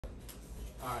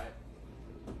Alright.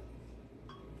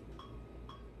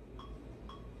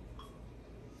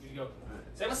 You go.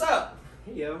 Say what's up!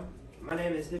 Hey yo, my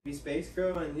name is Hippie Space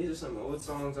Girl, and these are some old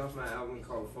songs off my album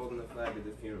called Folding the Flag at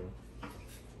the Funeral.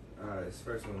 This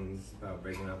first one is about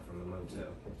breaking up from a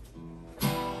motel.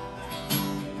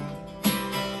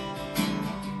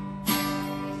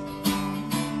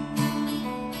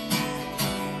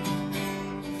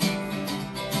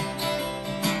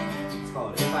 It's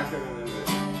called If I Could Remember.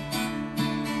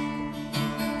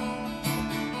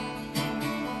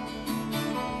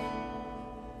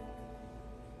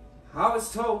 I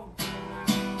was told that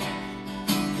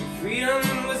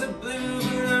freedom was a blue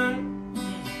balloon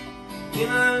in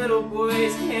a little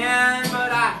boy's hand,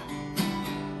 but I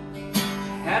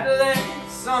had to let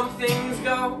some things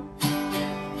go.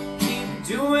 Keep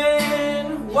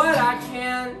doing what I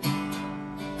can,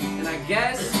 and I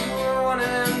guess you were one of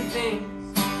them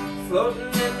things floating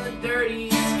in the dirty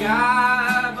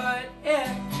sky, but it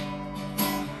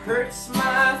hurts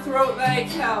my throat like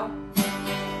hell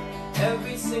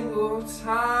every single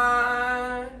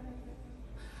time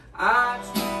I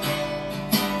try.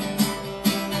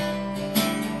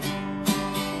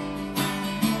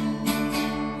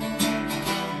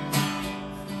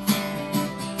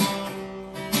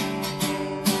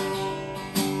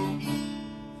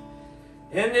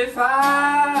 And if I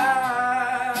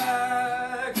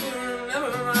could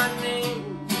remember my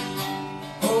name,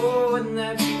 oh, wouldn't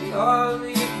that be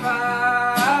lovely if I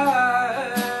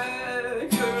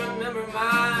could remember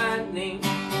my name?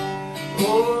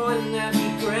 Oh, wouldn't that be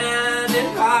grand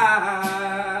if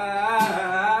I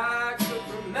could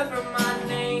remember my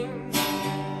name?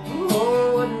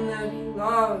 Oh, wouldn't that be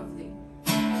lovely?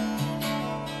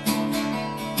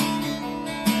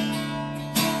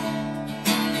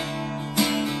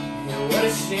 And what a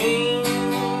shame.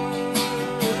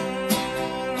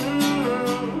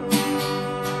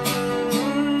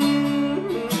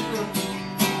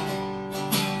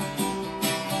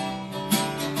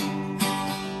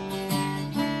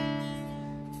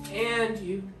 And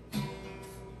you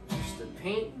used to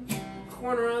paint the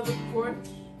corner of the porch,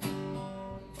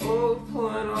 oh,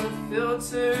 pulling on a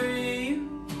filter.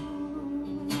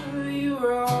 You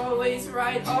were always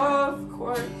right, of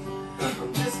course.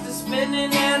 I'm just a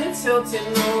spinning and a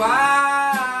tilting. No,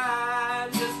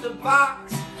 I'm just a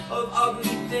box of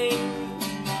ugly things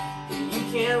you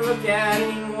can't look at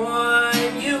anymore.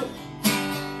 And you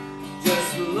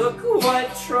just look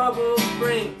what trouble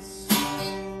brings.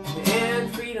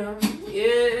 And freedom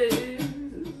is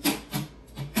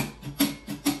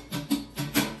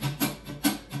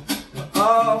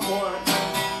a horn.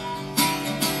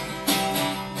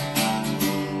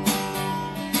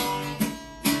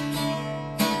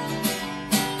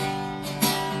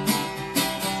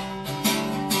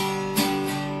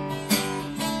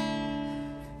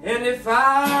 And if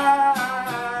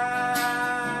I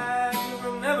could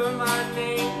remember my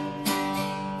name,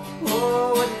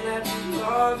 oh, wouldn't that be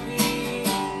lovely?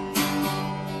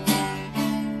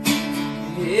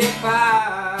 If I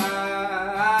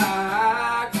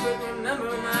could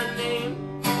remember my name,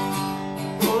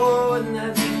 oh, wouldn't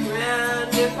that be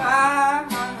grand? If I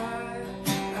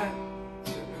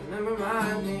could remember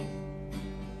my name,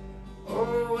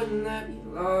 oh, wouldn't that be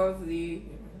lovely?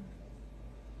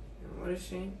 And what a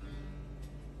shame.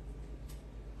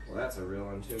 Well, that's a real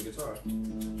untuned guitar.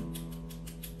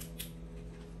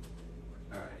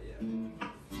 Alright, yeah.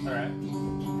 Alright.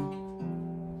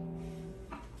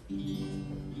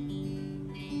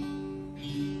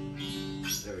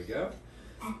 There we go.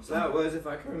 So that was If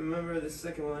I Can Remember. The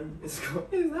second one is called.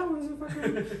 That was If I Can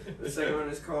Remember. The second one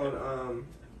is called.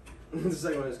 The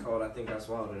second one is called I Think I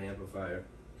Swallowed an Amplifier.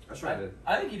 I tried to.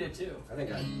 I think you did too. I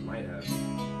think I might have.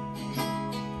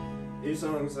 These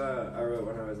songs I wrote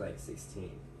when I was like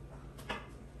 16.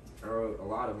 I wrote a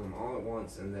lot of them all at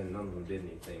once, and then none of them did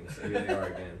anything. So here they are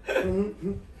again.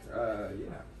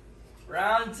 Yeah.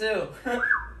 Round two.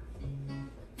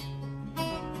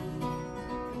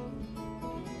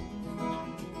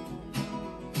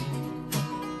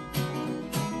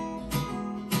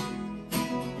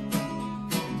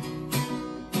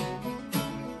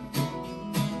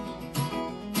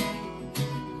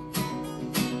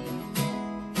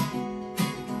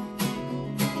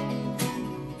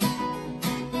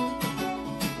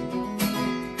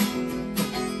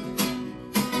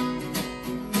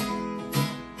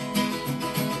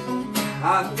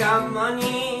 I've got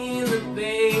money in the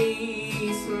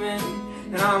basement,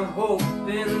 and I'm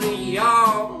hoping that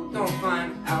y'all don't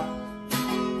find out.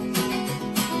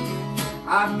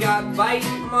 I've got bite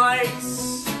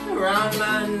marks around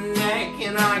my neck,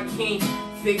 and I can't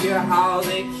figure how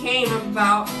they came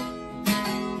about.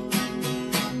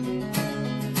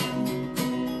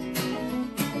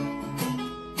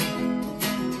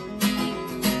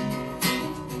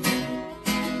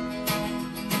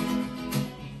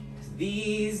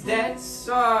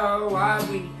 why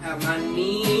we have my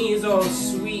knees. Oh,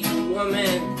 sweet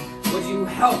woman, would you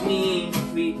help me,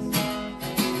 please?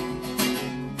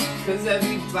 Cause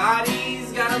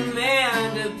everybody's got a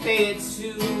man to pay it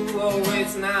to. Oh,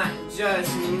 it's not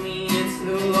just me, it's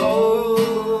the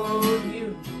Lord,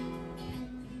 you.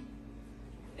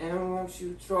 And won't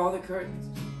you draw the curtains?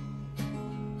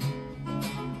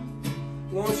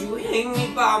 Won't you hang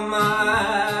me by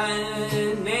my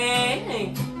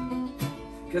name?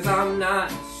 Cause I'm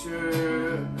not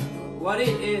sure what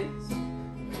it is.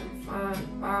 And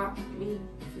fine by me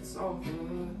if it's all the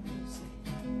same.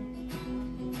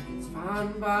 It's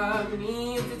fine by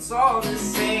me if it's all the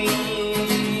same.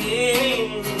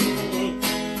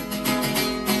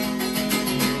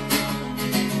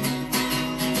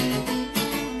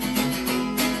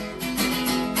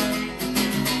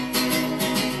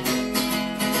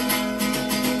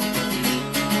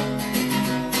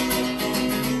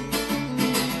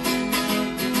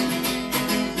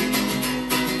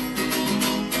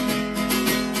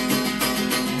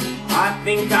 I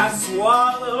think I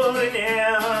swallowed an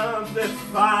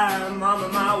amplifier. Mama,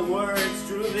 my words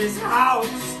drew this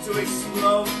house to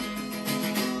explode.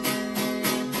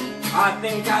 I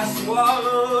think I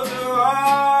swallowed the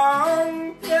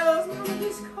wrong pills. Mama,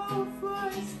 this cold floor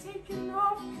is taking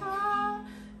off my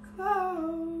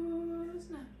clothes.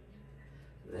 Now,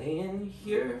 laying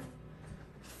here,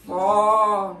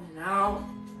 falling out.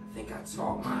 I think I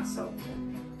taught myself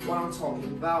what I'm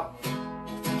talking about.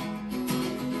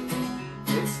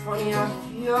 It's funny, I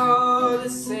feel the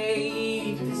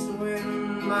safest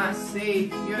when my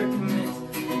Savior commits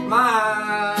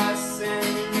my sin.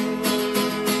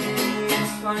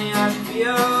 It's funny, I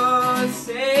feel the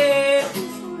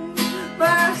safest when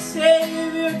my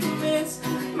Savior commits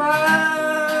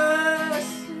my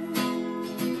sin.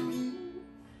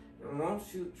 And won't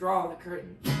you draw the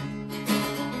curtain?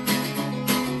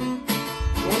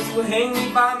 Won't you hang me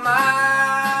by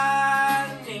my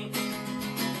name?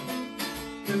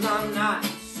 Cause I'm not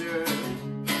sure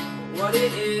what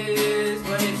it is,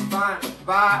 but it's fine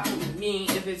by me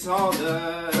if it's all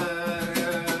the.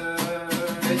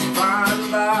 It's fine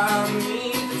by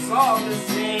me if it's all the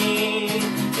same.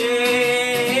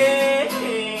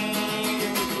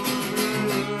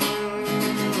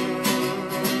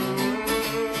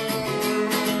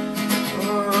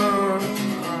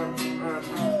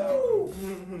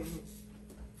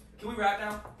 Can we rap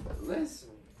now?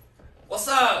 Listen. What's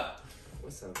up?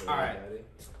 What's up, Alright,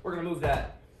 we're gonna move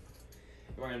that.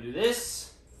 We're gonna do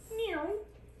this. You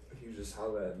just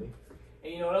holler at me.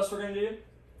 And you know what else we're gonna do?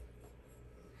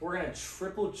 We're gonna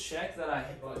triple check that I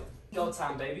hit go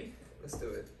time, baby. Let's do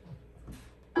it.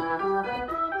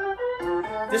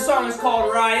 This song is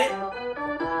called Riot.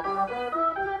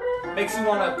 Makes you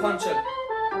wanna punch a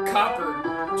copper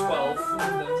 12.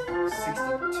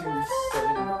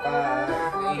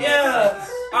 6275. Yeah!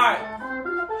 Alright.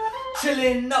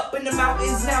 Chillin' up in the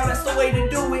mountains now, that's the way to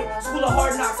do it. School of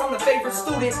Hard Knocks, I'm the favorite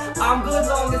student. I'm good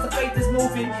long as the faith is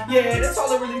moving. Yeah, that's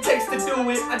all it really takes to do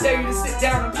it. I dare you to sit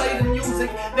down and play the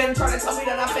music. Then try to tell me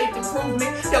that I faked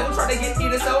improvement. Devil try to get me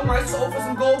to sell my soul for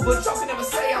some gold, but y'all can never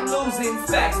say I'm losing.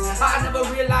 Facts, I never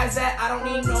realized that I don't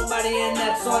need nobody, and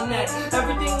that's on that.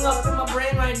 Everything up in my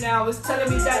brain right now is telling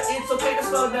me that it's okay to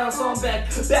slow down, so I'm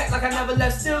back like I never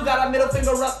left. Still got a middle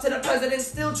finger up to the president.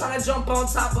 Still trying to jump on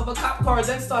top of a cop car,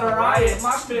 then start a riot.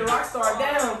 Mosh pit, rockstar,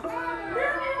 damn.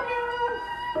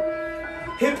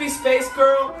 Hippie Space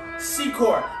Girl,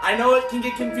 Secor. I know it can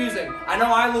get confusing. I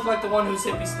know I look like the one who's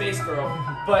Hippie Space Girl,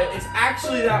 but it's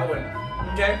actually that one.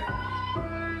 Okay?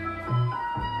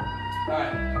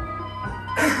 Alright.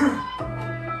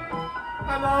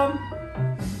 Hi, Mom.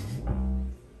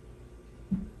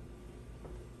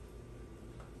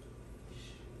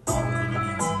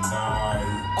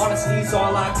 Honesty is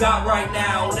all I got right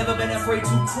now. Never been afraid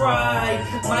to cry.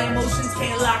 My emotions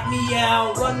can't lock me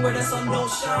out. Run where the sun don't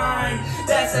shine.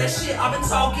 That's that shit I've been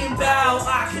talking about.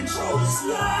 I control this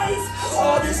life.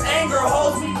 All this anger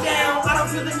holds me down. I don't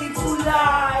feel the need to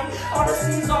lie.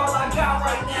 Honesty is all I got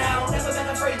right now. Never been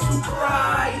afraid to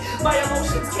cry. My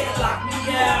emotions can't lock me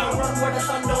out. Run where the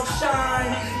sun don't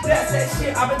shine. That's that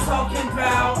shit I've been talking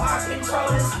about. I control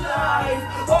this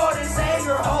life. All this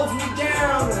anger holds me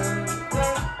down.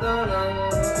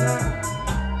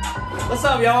 What's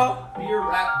up, y'all? Beer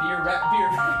rap, beer rap, beer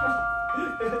rap.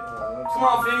 Come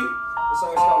on, Fee. The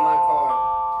song's called My Car.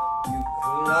 You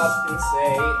clean up and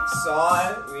say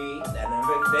sorry. That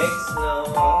never takes no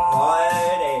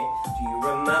heartache. Do you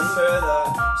remember the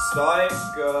start,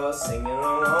 girl, singing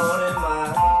alone in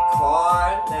my car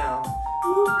now?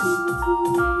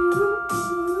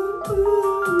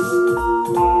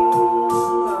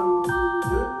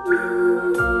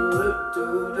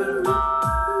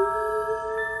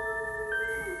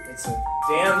 It's a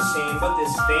damn shame, but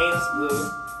this fame's blue.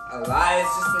 A lie is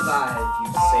just a lie if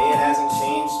you say it hasn't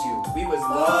changed you. We was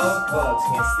love bugs,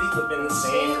 can't sleep up in the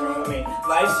same room. I mean,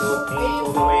 life's so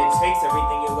painful the way it takes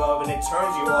everything you love and it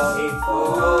turns you all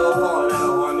hateful. Falling out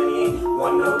of harmony ain't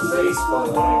one no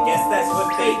graceful. I guess that's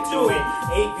what they doing.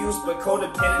 Abuse but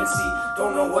codependency.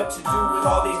 Don't know what to do with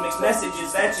all these mixed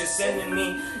messages that you're sending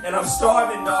me. And I'm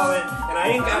starving, darling, and I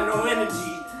ain't got no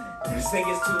energy. I just think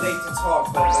it's too late to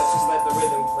talk, but let's just let the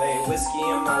rhythm play. Whiskey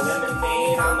in my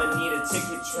lemonade, I'ma need a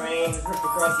ticket train. Trip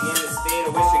across the interstate,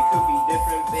 I wish it could be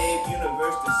different, babe.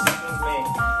 Universe decisions made.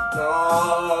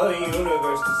 No,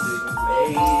 universe decisions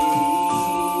made.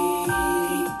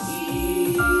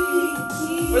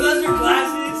 Were those your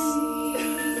glasses?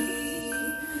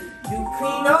 You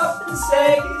clean up and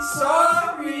say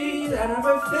sorry, that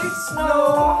never fixed no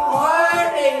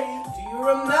heartache.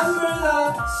 Remember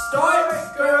the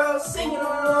start, girl, singing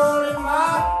alone in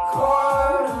my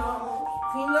car.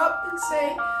 Clean up and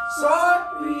say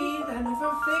sorry, that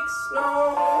never fixed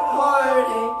no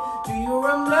heartache. Do you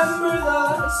remember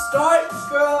the start,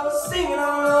 girl, singing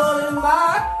alone in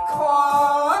my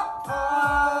car?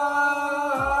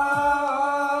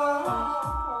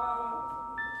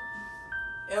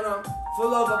 And I'm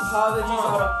full of apologies,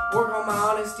 how to work on my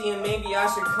honesty, and maybe I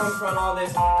should confront all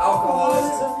this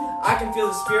alcoholism. I can feel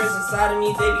the spirits inside of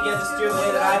me, they begin to steer the way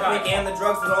that I think, and the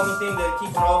drugs are the only thing that keeps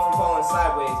it all from falling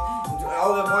sideways.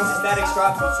 All at once, the static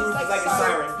drops, the truth is like a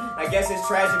siren. I guess it's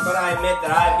tragic, but I admit that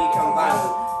I've become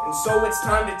violent. And so it's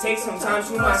time to take some time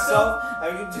to myself. I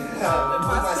put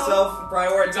myself,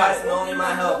 prioritizing only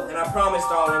my health. And I promise,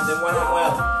 darling, that when I'm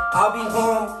well, I'll be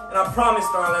home. And I promise,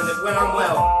 darling, that when I'm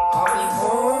well, I'll be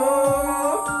home.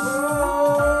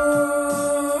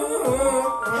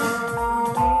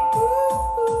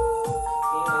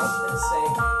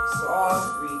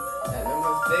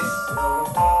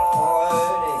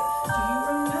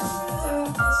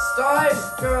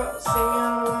 Girl, singing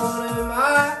alone in my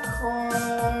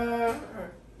car.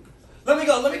 Let me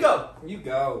go. You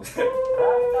go.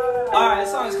 Alright,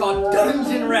 this song is called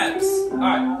Dungeon Reps.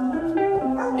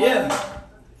 Alright. Yeah.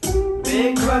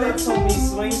 Big brother told me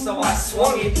swing, so I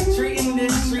swung it. Treating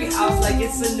this treehouse like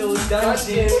it's a new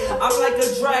dungeon. I'm like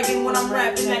a dragon when I'm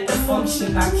rapping at the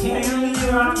function. I can't really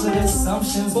rock with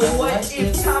assumptions. But what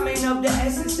if time ain't of the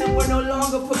essence and we're no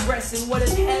longer progressing? What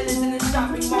if hell is in a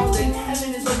shopping mall and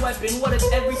heaven is a weapon? What if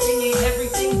everything ain't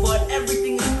everything but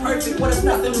everything is perfect? What if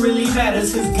nothing really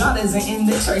matters cause God isn't in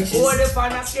the churches? What if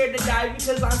I'm not scared to die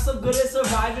because I'm so good at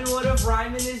surviving? What if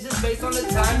rhyming is just based on the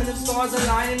time and the stars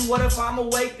aligning? What if I'm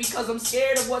awake because I'm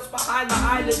scared of what's behind my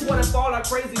eyelids? What if all our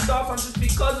crazy thoughts are just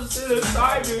because of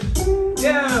psilocybin?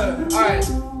 Yeah, alright,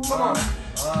 come on.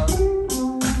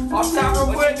 Off top real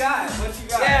quick. What you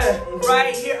got? Yeah,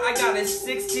 right here I got a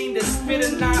 16 to spit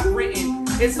and not written.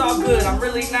 It's all good, I'm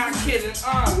really not kidding.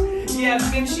 Yeah,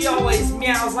 Ben, she always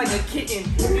meows like a kitten.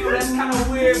 Dude, that's kinda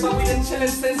weird, but we been chillin'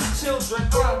 since children.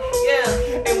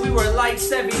 Yeah, and we were like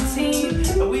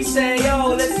 17, and we say,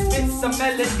 yo, let's spit some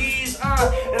melodies.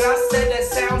 And I said that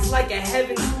sounds like a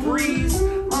heaven's breeze.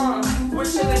 We're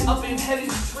chillin' up in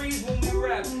heaven's trees when we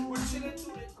rap. We're chillin'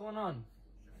 through this. What's going on?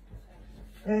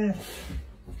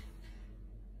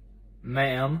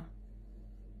 Ma'am.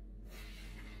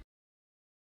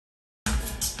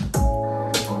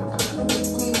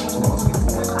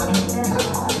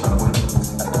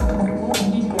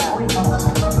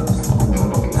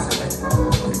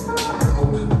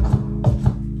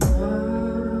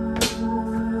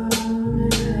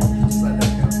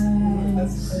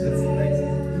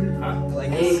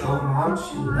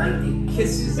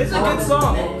 Kisses. It's a good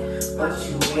song. But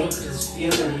you ain't just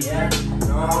feeling it yet.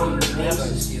 No, you ain't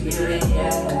just feeling it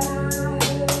yet.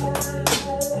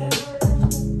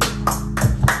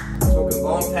 Smoking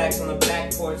bone packs on the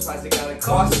back porch. Why's it gotta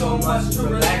cost so much to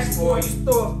relax for? You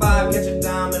throw a 5, get your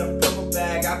dime in a purple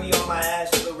bag. I be on my ass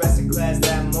for the rest of class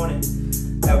that morning.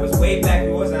 That was way back,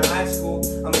 we was in high school.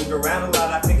 I moved around a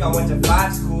lot, I think I went to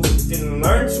 5 schools. Didn't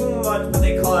learn too much, but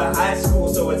they call it high school.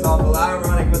 So it's awful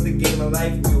ironic what the game of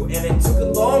life do. And it took a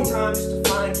long time just to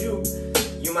find you.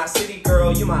 You my city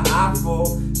girl, you my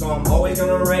apple. So I'm always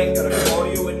gonna rank, gonna call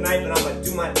you at night. But I'ma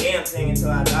do my damn thing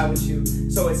until I die with you.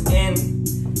 So it's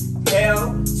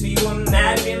inhale, till you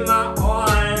imagine my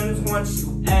arms. Once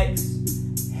you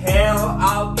exhale,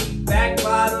 I'll be back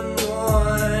by the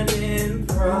morning.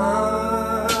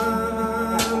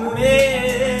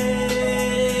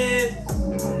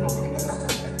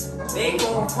 They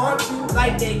gon' haunt you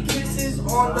like they kisses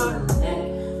on the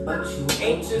neck, but you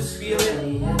ain't just feel it.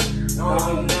 No,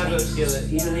 you never feel it.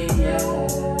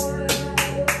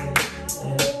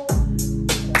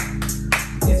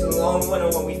 long winter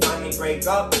when we finally break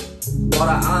up. All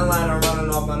the eyeliner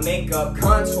running off my makeup,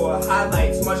 contour,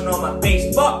 highlights, smudging on my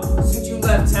face. Fuck, since you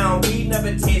left town, weed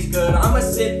never tastes good. I'ma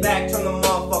sit back, turn the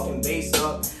motherfucking bass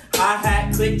up.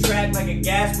 Hi-hat, click track like a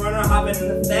gas burner. Hopping in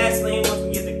the fast lane once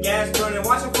we get the gas burning.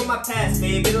 Watching from my past,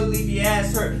 babe, it'll leave your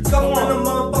ass hurt. Scuffle in the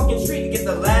motherfucking street to get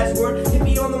the last word.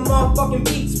 Hippie on the motherfucking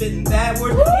beat, spitting bad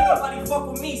words. Ain't nobody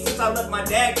fuck with me since I left my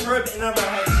dad curb and never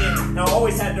had shit. Now I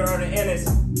always had to earn an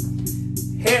innocence.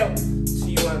 Hell, so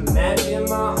you imagine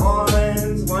my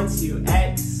arms once you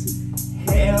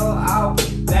exhale. I'll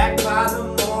be back by the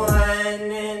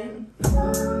morning.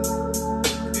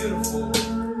 Beautiful.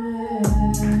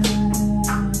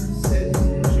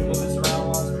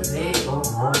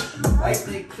 Like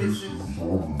they kisses in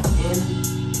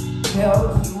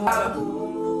hell.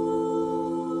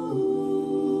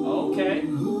 Okay.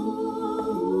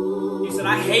 You said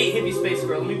I hate Hippie Space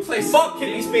Girl. Let me play some. Fuck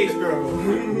Hippie Space Girl.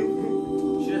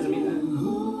 She doesn't mean that.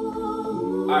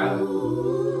 Alright.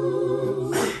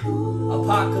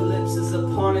 Apocalypse is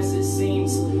upon us, it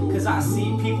seems. Cause I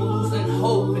see people losing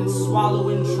hope and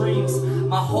swallowing dreams.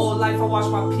 My whole life I watch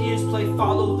my peers play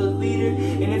follow the leader,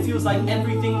 and it feels like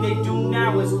everything they do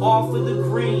now is all for the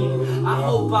green. I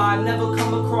hope I never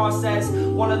come across as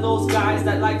one of those guys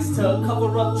that likes to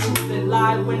cover up truth and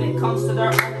lie when it comes to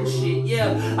their own shit.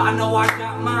 Yeah, I know I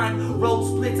got mine. Road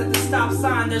splits at the stop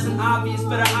sign. There's an obvious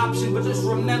better option, but just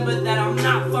remember that I'm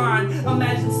not fine.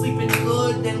 Imagine sleeping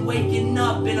good, then waking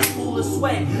up in a pool of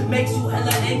sweat. Makes you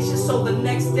hella anxious, so the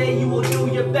next day you will do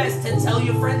your best to tell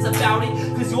your friends about it.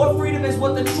 Cause your freedom is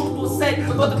what the truth will say,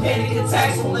 but the panic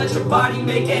attacks won't let your body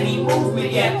make any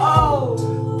movement yet. Oh,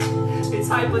 it's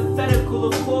hypothetical,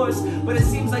 of course, but it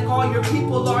seems like all your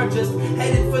people are just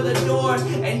headed for the door,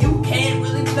 and you can't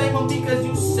really blame them because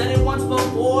you said it once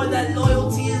before that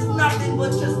loyalty is nothing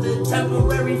but just a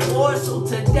temporary force. So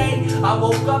today I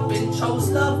woke up and chose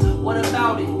love. What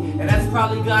about it? And that's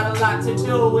probably got a lot to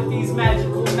do with these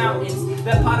magical mountains.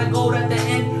 That pot of gold at the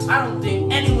end, I don't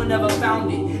think anyone ever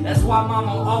found it. That's why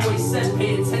mama always said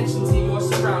pay attention to your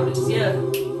surroundings. Yeah.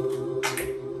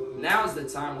 Now's the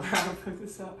time where I put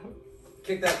this up.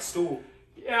 Kick that stool.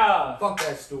 Yeah. Fuck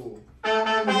that stool.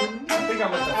 I think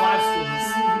I'm at the 5 stools.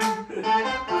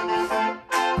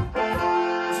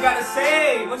 What you gotta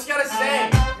say? What you gotta say?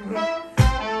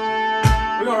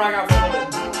 We're gonna rock out for a little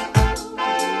bit.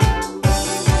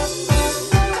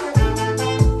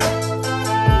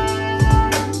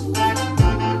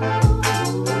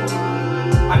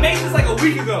 I made this like a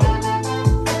week ago.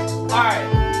 Alright.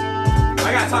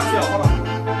 I gotta talk to y'all. Hold on.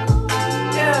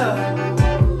 Yeah.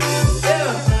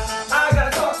 I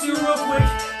gotta talk to you real quick.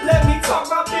 Let me talk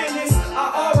my business.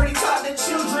 I already taught the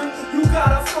children. You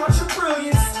gotta flaunt your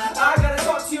brilliance. I gotta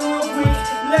talk to you real quick.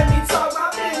 Let me talk my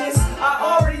business. I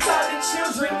already taught the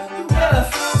children. You gotta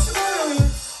flaunt your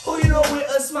brilliance. Who you know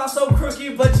with a smile so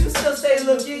crooked, but you still stay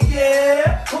looking,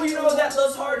 yeah. Who you know that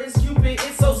loves hard as Cupid,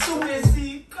 it's so stupid.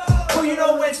 Who you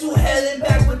know went to hell and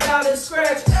back without a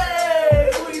scratch? Hey,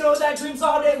 who you know that dreams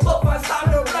all day but finds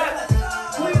time to rap?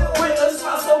 Who you know with a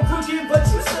smile so crooked but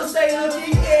you still stay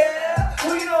looking, yeah?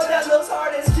 Who you know that looks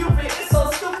hard as Cupid, it's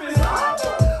so stupid.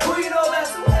 Who you know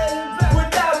that's to hell and back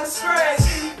without a scratch?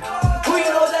 Who you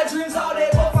know that dreams all day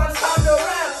but finds time to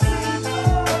rap?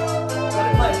 Let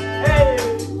it play. Hey.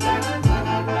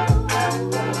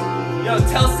 Yo,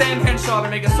 tell Sam Henshaw to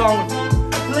make a song with me,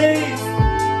 please.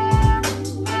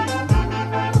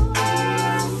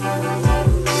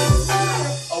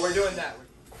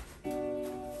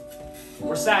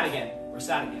 We're sad again. We're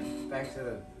sad again. Back to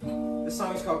the... This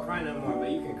song is called Cry No More,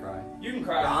 but you can cry. You can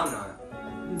cry. No, I'm not.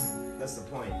 That's the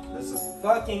point. That's the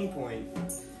fucking point.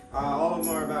 All of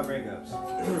them are about breakups.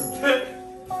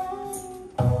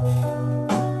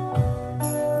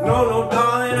 No,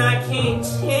 darling, I can't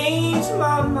change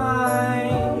my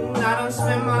mind. I don't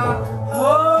spend my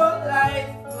whole life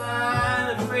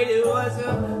blind, afraid it was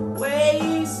a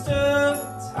waste of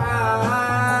time.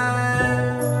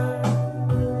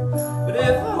 But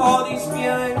if all these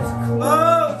feelings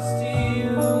close to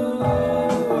you,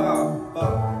 oh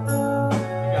fuck.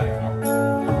 You got it,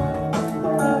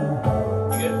 come on.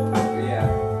 You good? Yeah.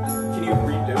 Can you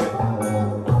redo it?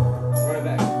 Run it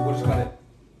back. We'll just cut it.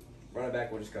 Run it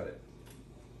back. We'll just cut it.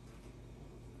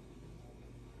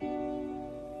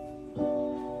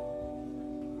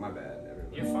 My bad,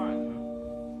 everybody. You're fine, man.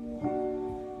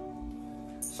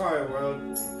 Sorry, world.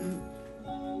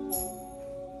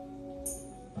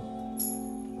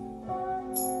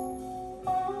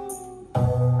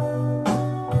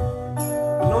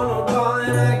 No,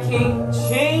 darling, I can't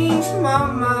change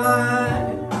my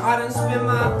mind. I done spent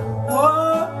my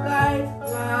whole life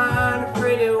blind,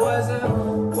 afraid it was a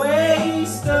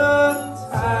waste of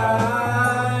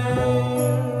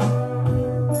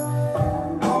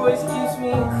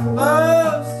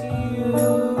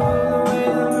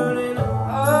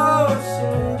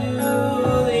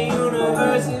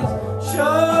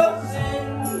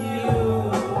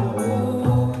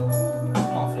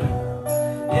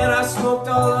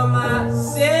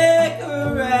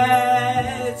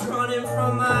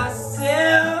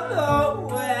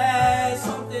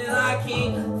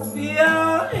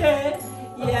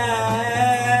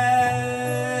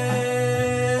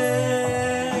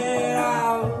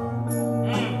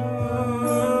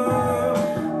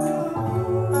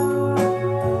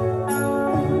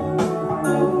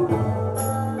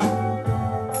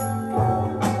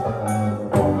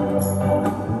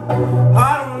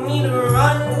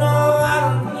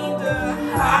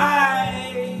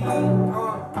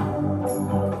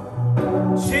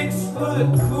Chicks for the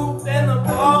coop and the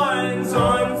barn's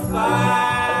on fire.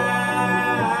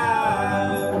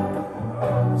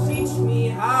 Teach me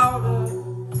how to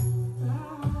fly.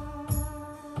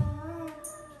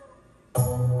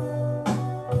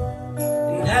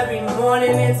 And every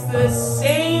morning it's the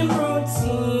same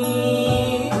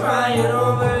routine, crying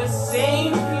over the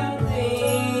same few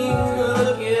things.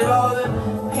 Look at all the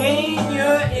pain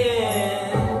you're in.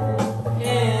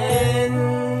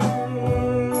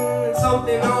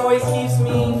 Something always keeps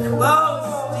me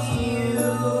close to you,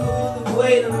 the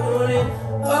way the moon and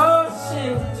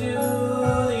ocean do.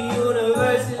 The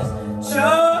universe is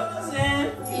chosen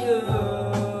few.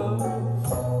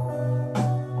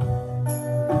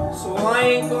 So I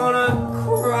ain't gonna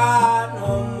cry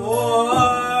no more. I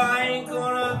ain't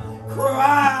gonna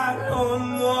cry no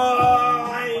more. I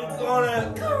ain't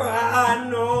gonna cry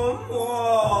no more.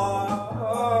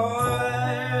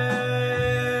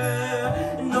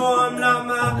 No, I'm not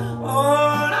my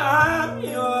own, I'm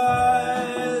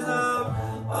yours. I'm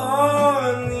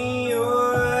only yours.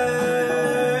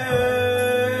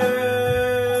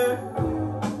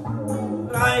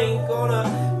 I ain't gonna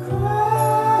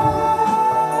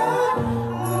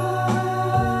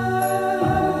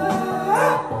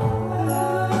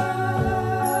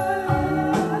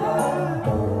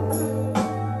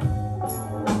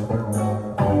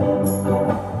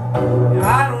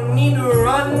I don't need to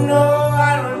run, no,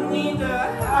 I don't need to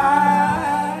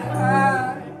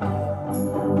hide.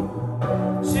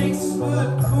 Chicks for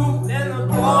the coop and the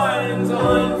barn's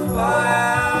on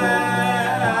fire.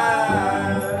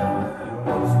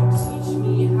 So teach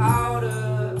me how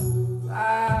to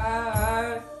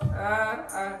fly.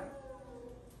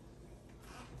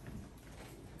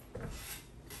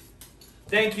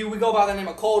 Thank you. We go by the name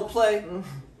of Coldplay.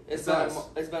 It's Yes.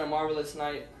 been a marvelous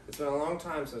night. It's been a long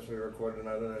time since we recorded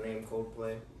under the name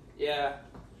Coldplay. Yeah.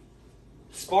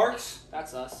 Sparks.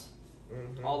 That's us.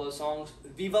 Mm-hmm. All those songs.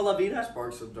 Viva la vida.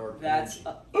 Sparks of Dark. That's.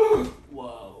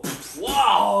 Whoa. Whoa.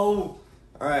 All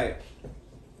right.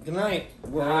 Good night.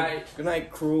 Night. Good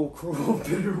night, cruel,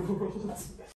 bitter world.